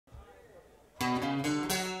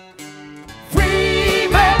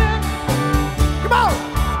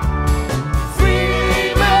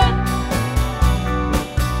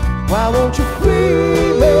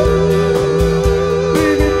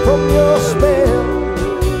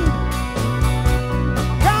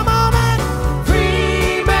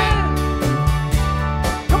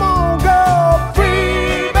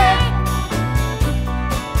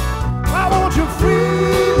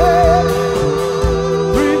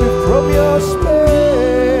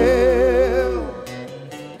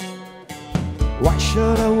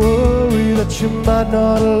you might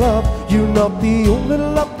not love. You're not the only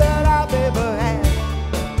love that I've ever had,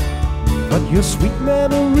 but your sweet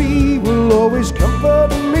memory will always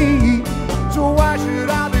comfort me. So why should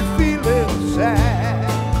I be feeling sad?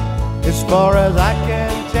 As far as I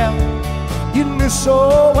can tell, you knew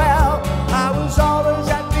so well I was always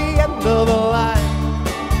at the end of the line.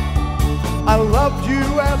 I loved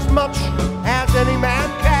you as much as any man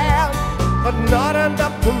can, but not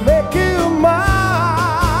enough to make you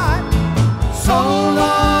mine. So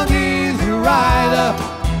long, easy rider,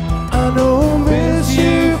 I know I'll miss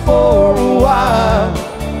you for a while.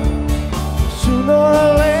 Sooner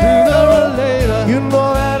or later, you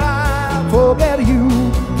know that I'll forget you.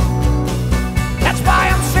 That's why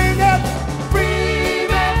I'm singing, free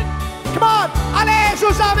man. Come on, allez,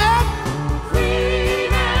 zusammen. Free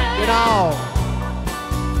man. You know,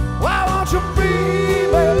 why won't you free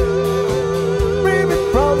me? Free me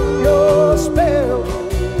from your spell.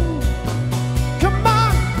 Come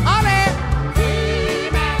on, allez. Free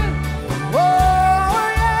man. Oh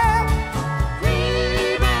yeah.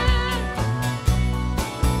 Free man.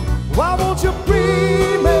 Why won't you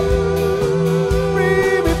free me?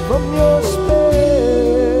 Free me from your spell.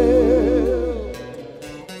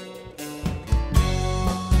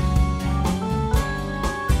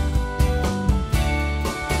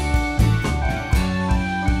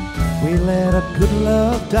 We let a good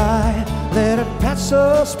love die, let it pass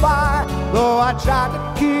us by. Though I tried to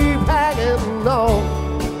keep hanging on,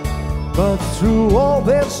 but through all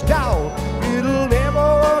this doubt, it'll never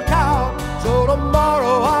work out. So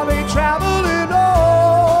tomorrow I'll be traveling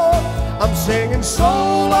on. I'm singing so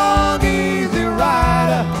long, easy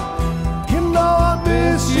rider. You know I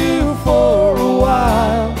miss you for a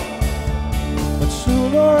while, but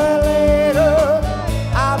sooner or later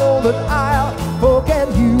I know that I'll forget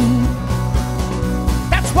you.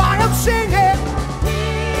 That's why I'm singing.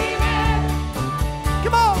 Free man.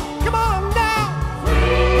 Come on now.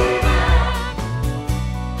 Free man.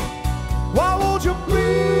 Why won't you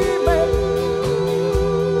free me?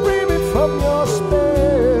 Free me from your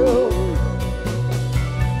spell.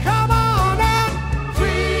 Come on now.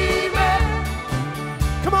 Free man.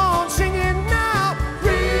 Come on, sing it now.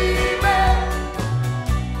 Free man.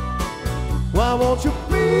 Why won't you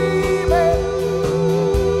free me?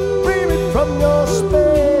 Free me from your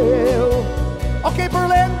spell. Okay,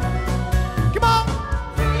 Berlin. Come on.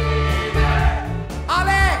 Free man.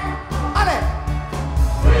 Allez.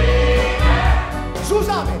 Free man.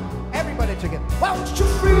 Zusammen. Everybody together. Why won't you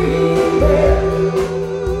free me?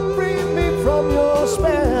 Free me from your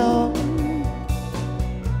spell.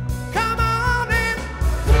 Come on in.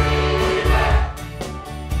 Free man.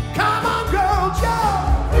 Come on, girls,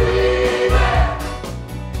 yeah. Free man.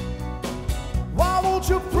 Why won't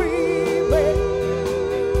you free me?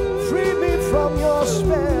 Free me from your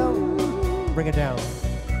spell. Bring it down.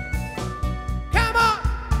 Come on.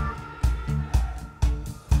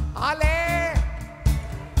 Allez.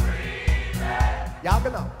 Free me. Ja,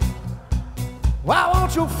 genau. Why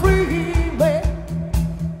won't you free me?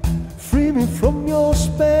 Free me from your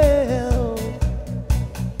spell.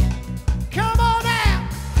 Come on now.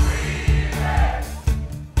 Free me.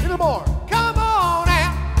 A little more. Come on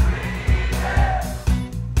now.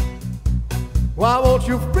 Why won't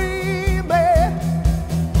you free me?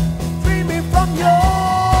 Free me from your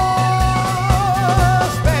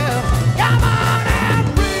spell. Come on and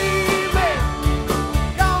free me.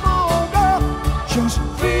 Come on, girl, just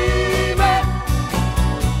free me.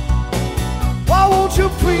 Why won't you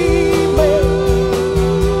free me?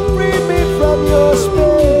 Free me from your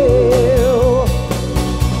spell.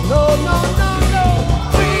 No, no, no, no.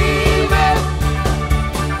 Free me.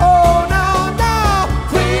 Oh, no, no.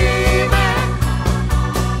 Free me.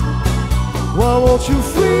 Why won't you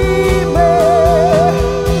free me?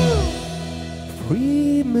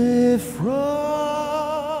 Free me from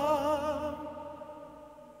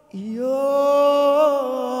your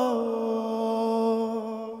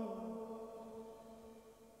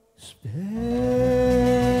spell.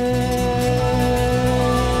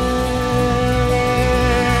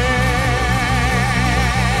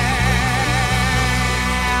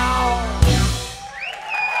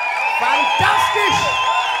 Fantastisch!